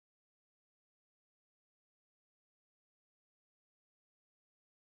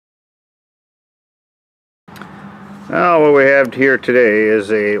Now what we have here today is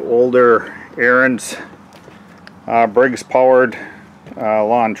a older Aaron's Briggs powered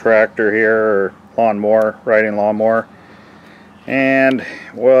lawn tractor here, or lawnmower, riding lawnmower, and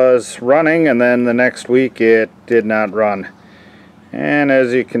was running, and then the next week it did not run. And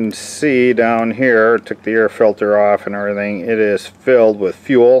as you can see down here, took the air filter off and everything, it is filled with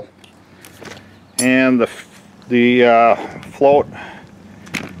fuel, and the float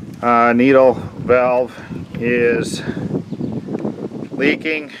needle valve is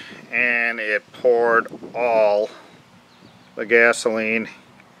leaking, and it poured all the gasoline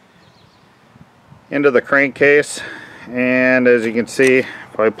into the crankcase. And as you can see,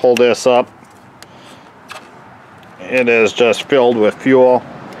 if I pull this up, it is just filled with fuel,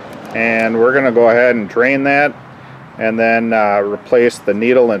 and we're going to go ahead and drain that and then replace the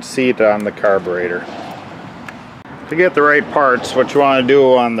needle and seat on the carburetor. To get the right parts, what you want to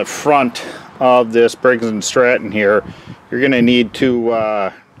do on the front of this Briggs and Stratton here, you're going to need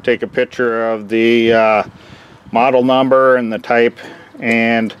to take a picture of the model number and the type,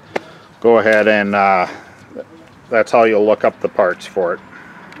 and go ahead and that's how you'll look up the parts for it.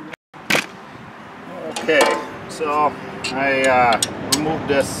 Okay, so I removed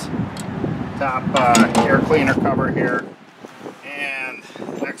this top air cleaner cover here, and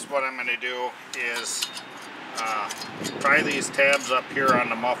next what I'm going to do is pry these tabs up here on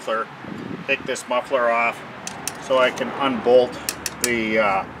the muffler, take this muffler off so I can unbolt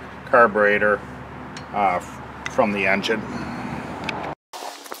the carburetor from the engine.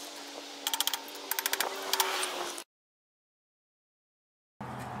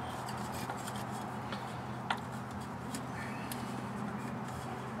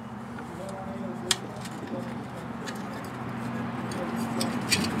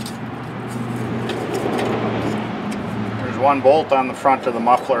 One bolt on the front of the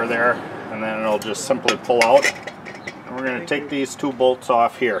muffler there, and then it'll just simply pull out. And we're going to take these two bolts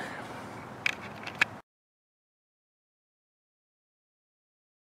off here.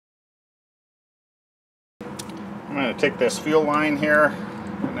 I'm going to take this fuel line here,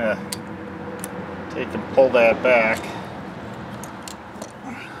 I'm going to take and pull that back.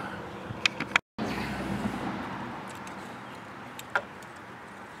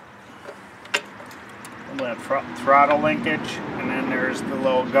 That throttle linkage, and then there's the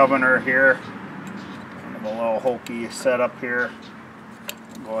little governor here, and the little hokey setup here.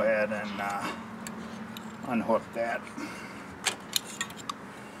 Go ahead and unhook that.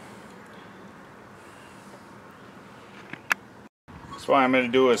 So what I'm going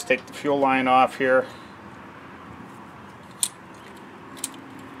to do is take the fuel line off here,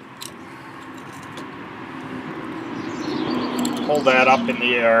 hold that up in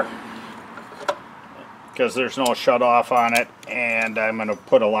the air because there's no shut off on it, and I'm going to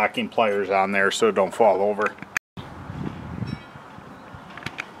put a locking pliers on there so it don't fall over.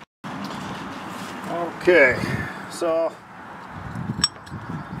 Okay, so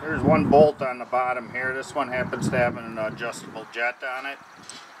there's one bolt on the bottom here. This one happens to have an adjustable jet on it,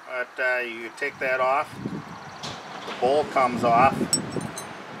 but you take that off, the bolt comes off,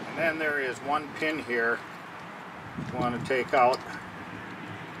 and then there is one pin here you want to take out.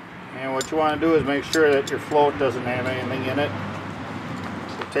 And what you want to do is make sure that your float doesn't have anything in it.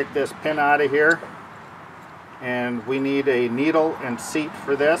 So take this pin out of here, and we need a needle and seat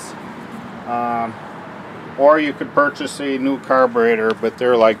for this. Or you could purchase a new carburetor, but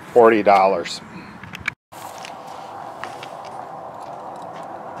they're like $40.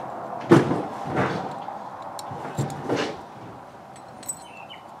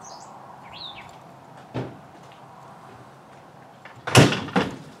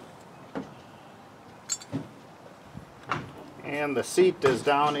 And the seat is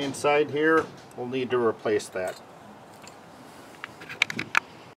down inside here. We'll need to replace that.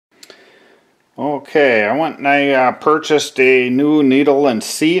 Okay, I went and I purchased a new needle and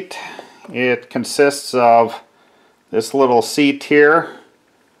seat. It consists of this little seat here,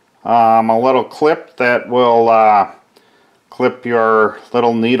 a little clip that will clip your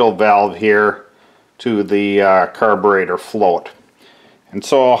little needle valve here to the carburetor float. And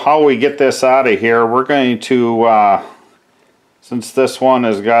so how we get this out of here, we're going to since this one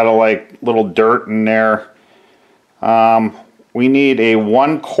has got a little dirt in there, we need a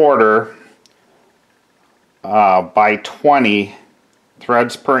 1/4 by 20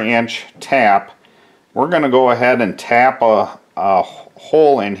 threads per inch tap. We're going to go ahead and tap a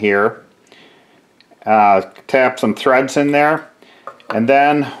hole in here, tap some threads in there, and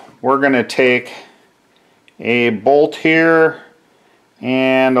then we're going to take a bolt here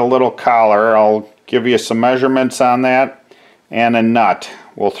and a little collar. I'll give you some measurements on that, and a nut.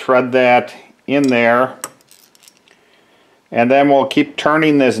 We'll thread that in there, And then we'll keep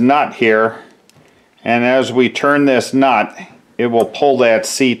turning this nut here, and as we turn this nut, it will pull that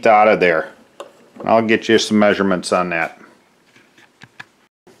seat out of there. I'll get you some measurements on that.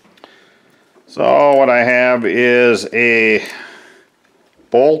 So what I have is a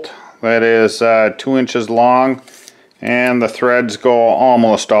bolt that is 2 inches long, and the threads go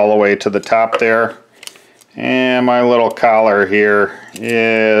almost all the way to the top there. And my little collar here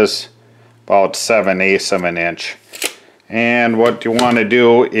is about 7/8 of an inch. And what you want to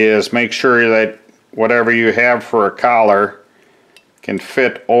do is make sure that whatever you have for a collar can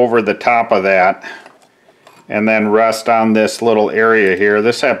fit over the top of that and then rest on this little area here.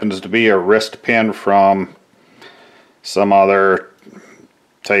 This happens to be a wrist pin from some other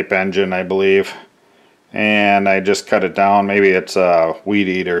type engine, I believe, and I just cut it down. Maybe it's a weed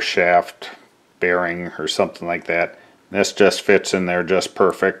eater shaft bearing or something like that. This just fits in there just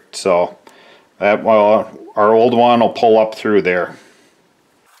perfect, so that, well, our old one will pull up through there.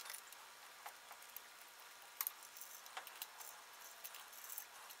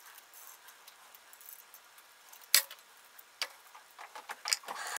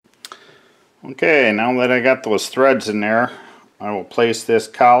 Okay, now that I got those threads in there, I will place this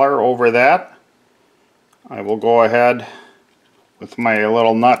collar over that. I will go ahead with my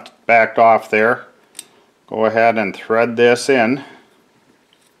little nut backed off there. Go ahead and thread this in.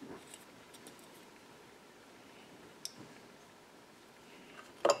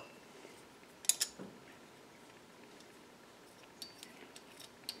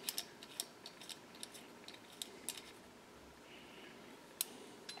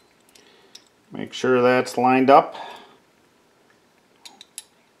 Make sure that's lined up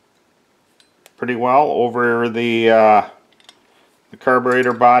pretty well over the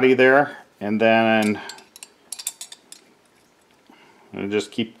carburetor body there, and then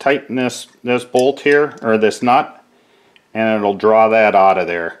just keep tightening this bolt here, or this nut, and it'll draw that out of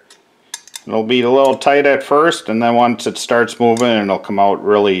there. It'll be a little tight at first, and then once it starts moving, it'll come out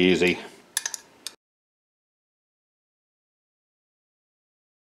really easy.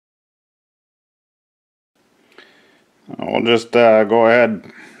 We'll just go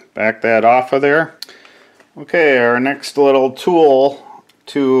ahead, back that off of there. Okay, our next little tool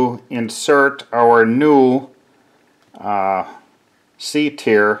to insert our new seat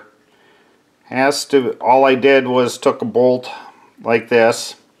here has to, all I did was took a bolt like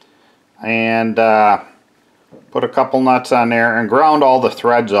this and put a couple nuts on there and ground all the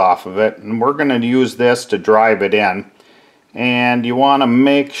threads off of it, and we're going to use this to drive it in. And you want to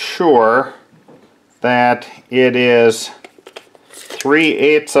make sure that it is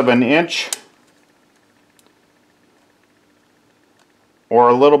 3/8 of an inch or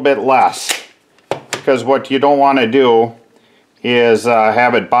a little bit less, because what you don't want to do is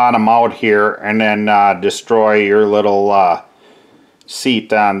have it bottom out here and then destroy your little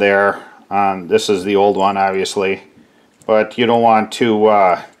seat on there. This is the old one, obviously, but you don't want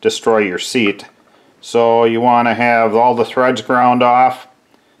to destroy your seat. So you want to have all the threads ground off,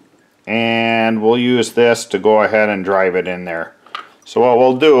 and we'll use this to go ahead and drive it in there. So what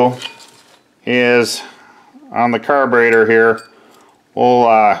we'll do is, on the carburetor here,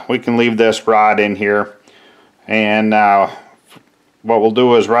 we can leave this rod in here, and what we'll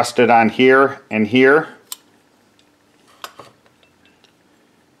do is rest it on here and here.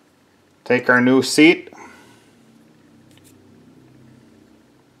 Take our new seat,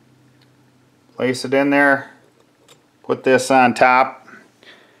 place it in there, put this on top,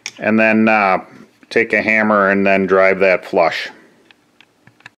 and then take a hammer and then drive that flush.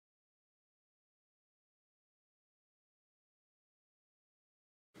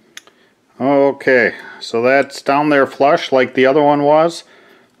 Okay, so that's down there flush like the other one was.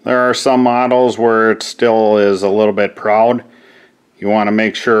 There are some models where it still is a little bit proud. You want to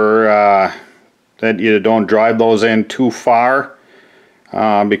make sure that you don't drive those in too far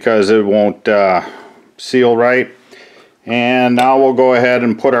because it won't seal right. And now we'll go ahead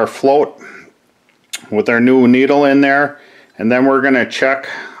and put our float with our new needle in there, and then we're going to check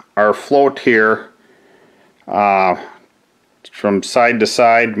our float here from side to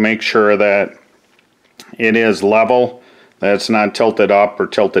side, make sure that it is level, that it's not tilted up or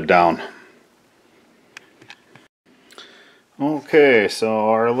tilted down. Okay, so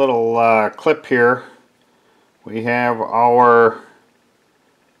our little clip here, we have our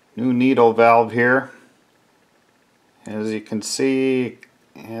new needle valve here. As you can see,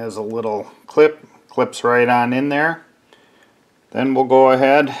 it has a little clips right on in there. Then we'll go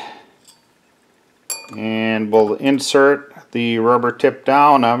ahead and we'll insert the rubber tip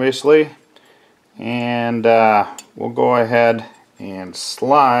down, obviously, and we'll go ahead and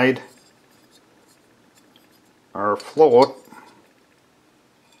slide our float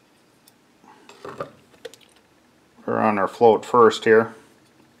Put her on our float first here.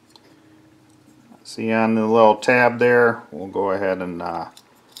 See on the little tab there, we'll go ahead and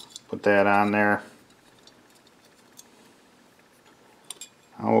put that on there.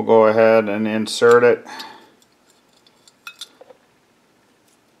 I will go ahead and insert it.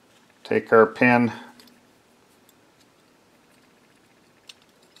 Take our pin.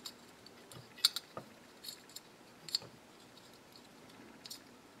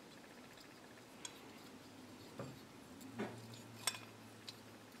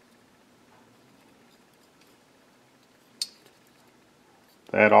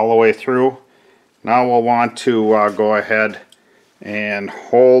 That all the way through. Now we'll want to go ahead and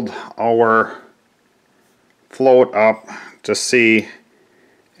hold our float up to see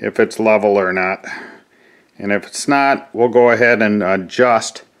if it's level or not. And if it's not, we'll go ahead and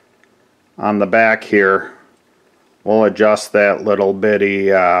adjust on the back here. We'll adjust that little bitty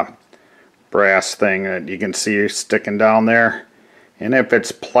brass thing that you can see sticking down there. And if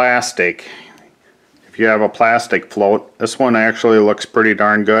it's plastic, if you have a plastic float, this one actually looks pretty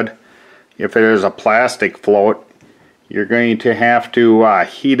darn good. If it is a plastic float, you're going to have to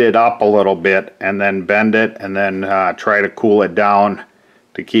heat it up a little bit and then bend it and then try to cool it down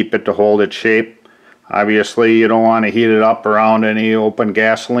to keep it to hold its shape. Obviously you don't want to heat it up around any open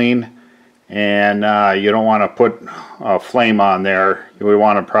gasoline, and you don't want to put a flame on there. You would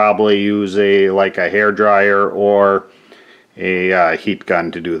want to probably use like a hair dryer or a heat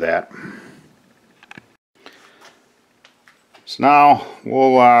gun to do that. So now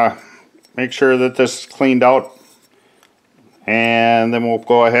we'll make sure that this is cleaned out, and then we'll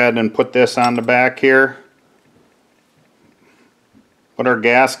go ahead and put this on the back here. Put our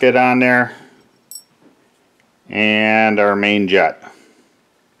gasket on there and our main jet.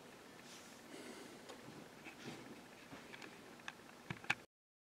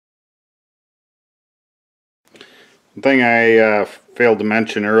 One thing I failed to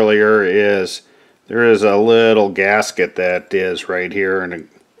mention earlier is there is a little gasket that is right here, and it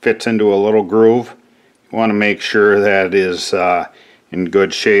fits into a little groove. You want to make sure that is in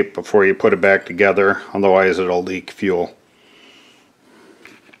good shape before you put it back together, otherwise it'll leak fuel.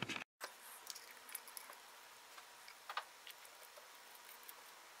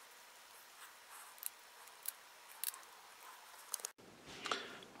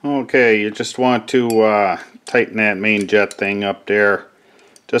 Okay, you just want to tighten that main jet thing up there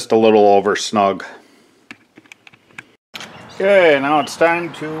just a little over snug. Okay, now it's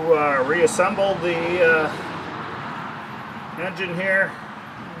time to reassemble the engine here,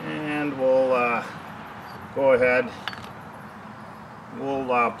 and we'll go ahead.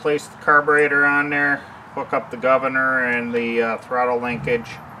 We'll place the carburetor on there, hook up the governor and the throttle linkage,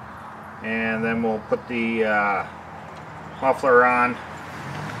 and then we'll put the muffler on.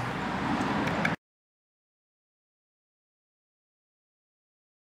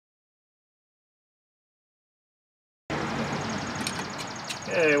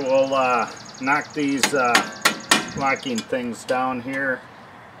 Okay, we'll knock these locking things down here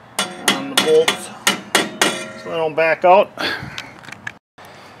on the bolts so they don't back out.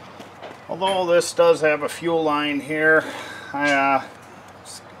 Although this does have a fuel line here,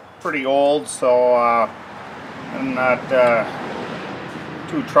 it's pretty old, so I'm not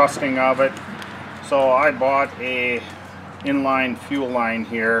too trusting of it. So I bought a inline fuel line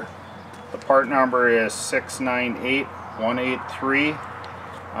here. The part number is 698183.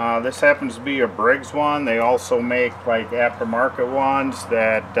 This happens to be a Briggs one. They also make like aftermarket ones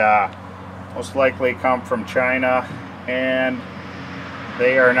that most likely come from China, and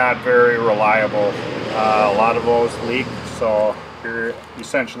they are not very reliable. A lot of those leak, so you're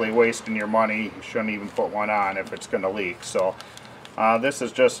essentially wasting your money. You shouldn't even put one on if it's going to leak. So this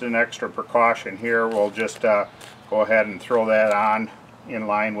is just an extra precaution here. We'll just go ahead and throw that on in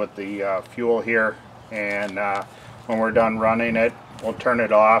line with the fuel here, and when we're done running it, we'll turn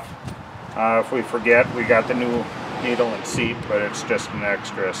it off. If we forget, we got the new needle and seat, but it's just an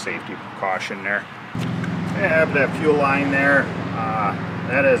extra safety precaution there. We have that fuel line there.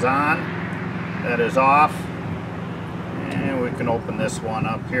 That is on, that is off, and we can open this one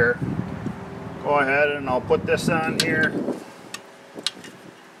up here. Go ahead and I'll put this on here,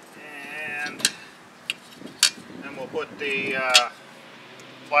 and then we'll put the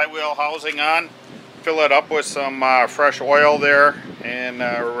flywheel housing on, fill it up with some fresh oil there, and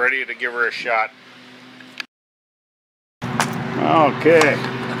we're ready to give her a shot. Okay,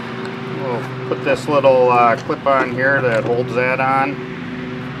 we'll put this little clip on here that holds that on,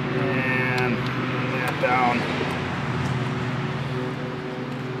 and bring that down.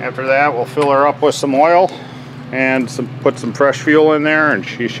 After that, we'll fill her up with some oil and put some fresh fuel in there, and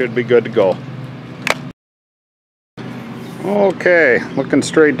she should be good to go. Okay, looking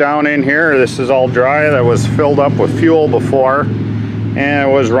straight down in here, this is all dry. That was filled up with fuel before, and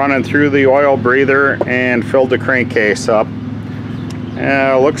it was running through the oil breather and filled the crankcase up.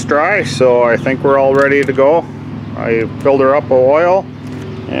 Looks dry, so I think we're all ready to go. I filled her up with oil,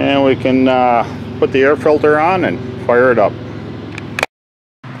 and we can put the air filter on and fire it up.